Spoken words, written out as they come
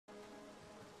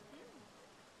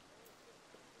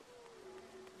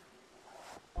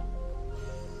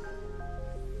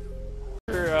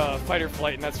fight or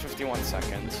flight, and that's 51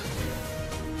 seconds.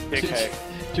 JK.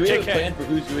 Do we have a JK. plan for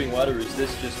who's doing what, or is this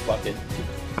just fucking?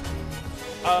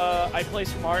 I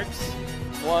place marks.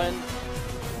 1,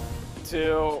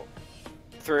 2,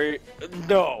 3.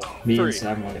 No. Me 3. and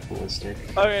Sam want it ballistic.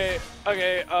 Okay.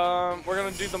 We're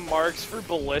gonna do the marks for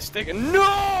ballistic.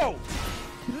 No!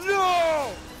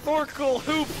 No! Thorkel,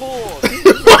 who pulled?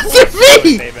 Wasn't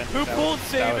me! Who pulled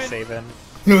That was Saban? Saban.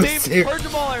 It was Saban, Saban. purge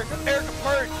them all, Erica. Erica,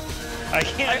 purge. I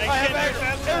can't. I have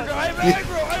aggro. Erica, I have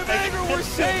aggro. I have aggro. We're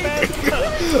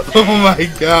safe. Oh my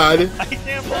god. I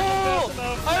can't pull Pull! fast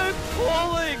enough. I'm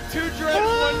pulling! 2 dread,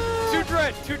 1, 2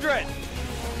 dread, 2 dread.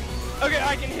 Okay,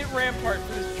 I can hit Rampart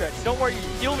for this dread. Don't worry,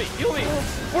 heal me, heal me.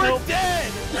 We're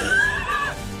dead!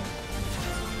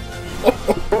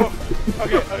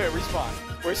 Okay, respawn.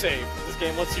 We're safe. This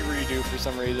game lets you redo for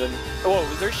some reason. Whoa,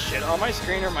 is there shit on my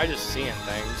screen or am I just seeing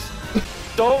things?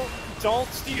 Don't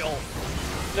steal.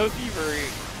 No thievery.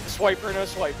 Swiper, no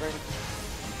swiping.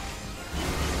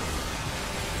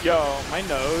 Yo, my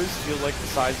nose feels like the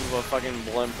size of a fucking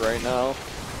blimp right now.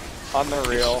 On the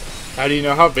real. How do you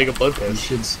know how big a blimp You is?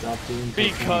 should stop doing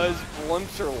cocaine. Because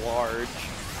blimps are large,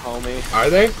 homie. Are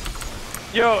they?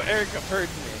 Yo, Erica, purge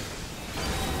me.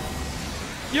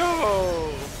 Yo!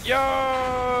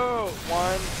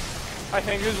 1. I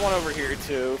think there's one over here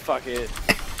too. Fuck it.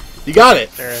 You got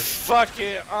it. There is. Fuck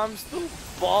it. I'm still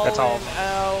balling That's all.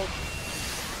 out.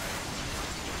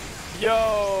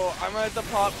 Yo, I'm at the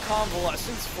pop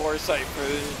convalescence foresight for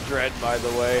this dread, by the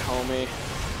way, homie.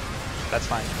 That's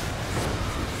fine.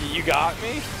 You got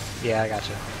me? Yeah, I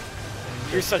gotcha.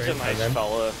 You're such a nice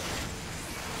fella.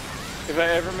 If I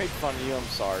ever make fun of you, I'm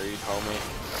sorry, homie.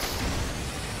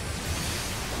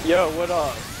 Yo, what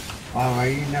up? Wow, why are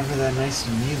you never that nice to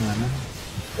me, Lemon?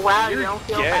 Wow, you You're don't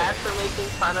feel gay. bad for making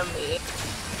fun of me.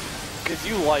 Cause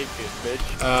you like it,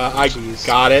 bitch. I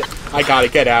got it. I got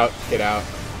it. Get out. Get out.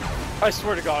 I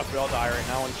swear to God, if we all die right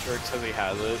now, when Shirk says he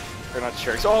has it. Or not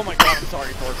Shirk. Oh my God, I'm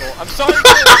sorry, Thorkel. I'm sorry,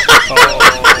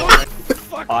 Thorkel!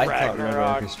 Fuck I thought Red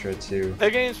Ragnarok. Orchestra too.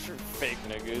 That game's for fake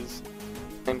niggas.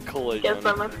 And Collision. Guess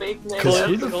I'm a fake nigga.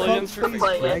 Collision? Collision's for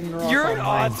Play it. Ragnarok You're an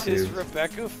Online autist, too.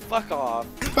 Rebecca. Fuck off.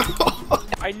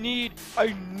 I need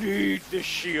the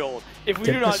shield. If we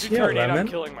Get do the not do shield, turn 8, I'm Lemon.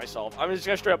 killing myself. I'm just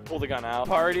gonna straight up pull the gun out.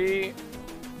 Party.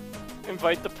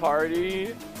 Invite the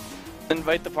party.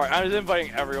 Invite the party. I'm just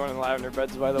inviting everyone in Lavender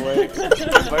Beds, by the way.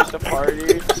 Invite the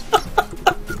party.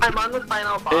 I'm on the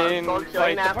final boss. I'll Invite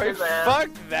join the after party. this. Fuck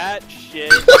that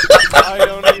shit. I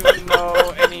don't even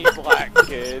know any black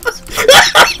kids.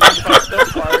 Invite the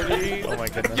party. Oh my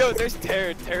goodness. Yo, there's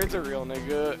Taryn. Taryn's a real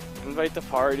nigga. Invite the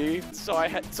party. So I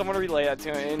had someone relay that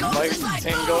to me. Invite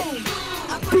Tingle.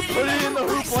 Put it in the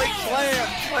hoop like slam.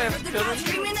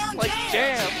 Slam. Like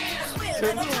jam.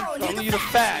 Tell me the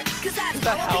facts. Is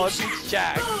that how it beats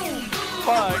Jack?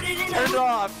 Fuck. Turn it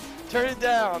off. Turn it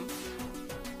down.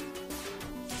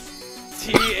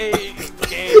 TA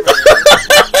Gamer.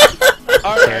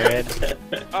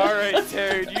 Alright,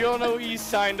 Terry, you don't know what you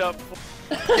signed up for.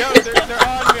 Yo, they're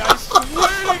on me. I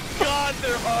swear to God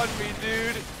they're on me,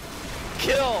 dude.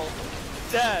 Kill.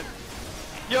 Dead.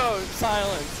 Yo,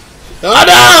 silence. Oh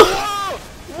no!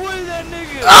 Whoa! What is that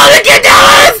nigga? Oh, the kid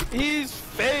does! He's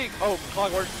fake. Oh,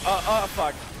 clockwork.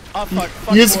 Fuck.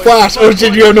 Fuck. Use boys. flash. Fuck Oh shit,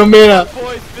 boys. you have no mana.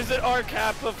 Boys, visit our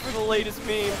Kappa for the latest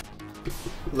meme.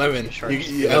 Lemon, Sure.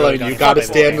 Ellen, you gotta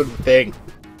stand with the thing.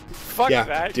 Fuck Yeah,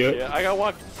 that do it. shit. I gotta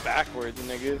walk backwards,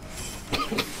 nigga.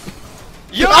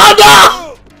 Yo!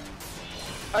 Oh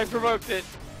I provoked it.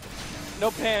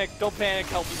 No panic, don't panic,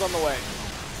 help is on the way.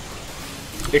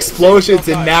 no! Explosions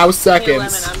in now Hey, Lemon,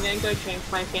 seconds. I'm gonna go change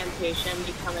my Fantasia and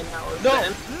become a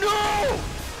Nelson. No!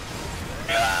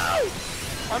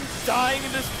 I'm dying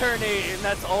in this turn 8, and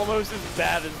that's almost as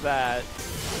bad as that.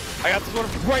 I got this one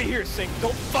right here, Sink.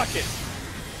 Don't fuck it.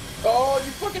 Oh, you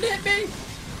fucking hit me!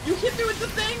 You hit me with the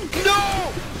thing!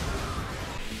 No!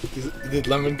 Did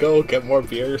Lemon go get more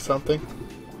beer or something?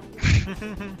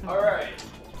 Alright.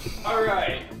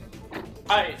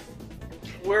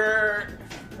 We're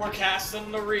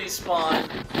casting the respawn.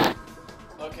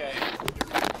 Okay.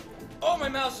 Oh, my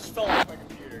mouse just fell off my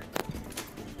computer.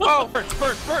 Oh, burn,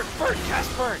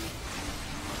 cast burn.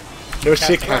 No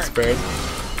shit, Casper.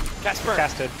 Cast burn.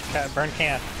 Casted. Burn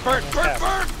can't. Burn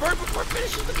before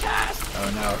finishing the cast. Oh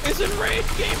no. It's in raid,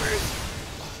 gamers.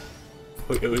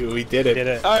 We did it. Did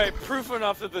it. Alright, proof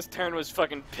enough that this turn was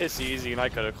fucking piss easy and I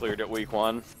could have cleared it week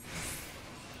 1.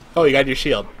 Oh, you got your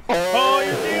shield. Oh,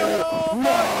 you're deal!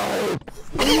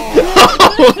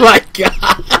 Oh my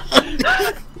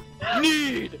god!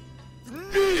 Need!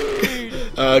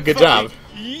 Good job.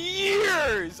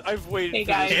 Years I've waited Hey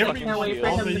for guys, this I fucking can't wait for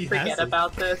shield. him to forget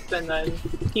about this and then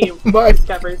he My-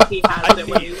 discovers he has it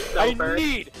when he's sober.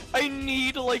 I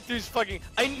need like this fucking,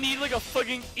 I need like a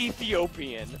fucking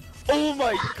Ethiopian. Oh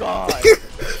my god.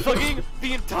 Fucking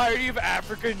the entirety of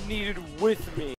Africa needed with me.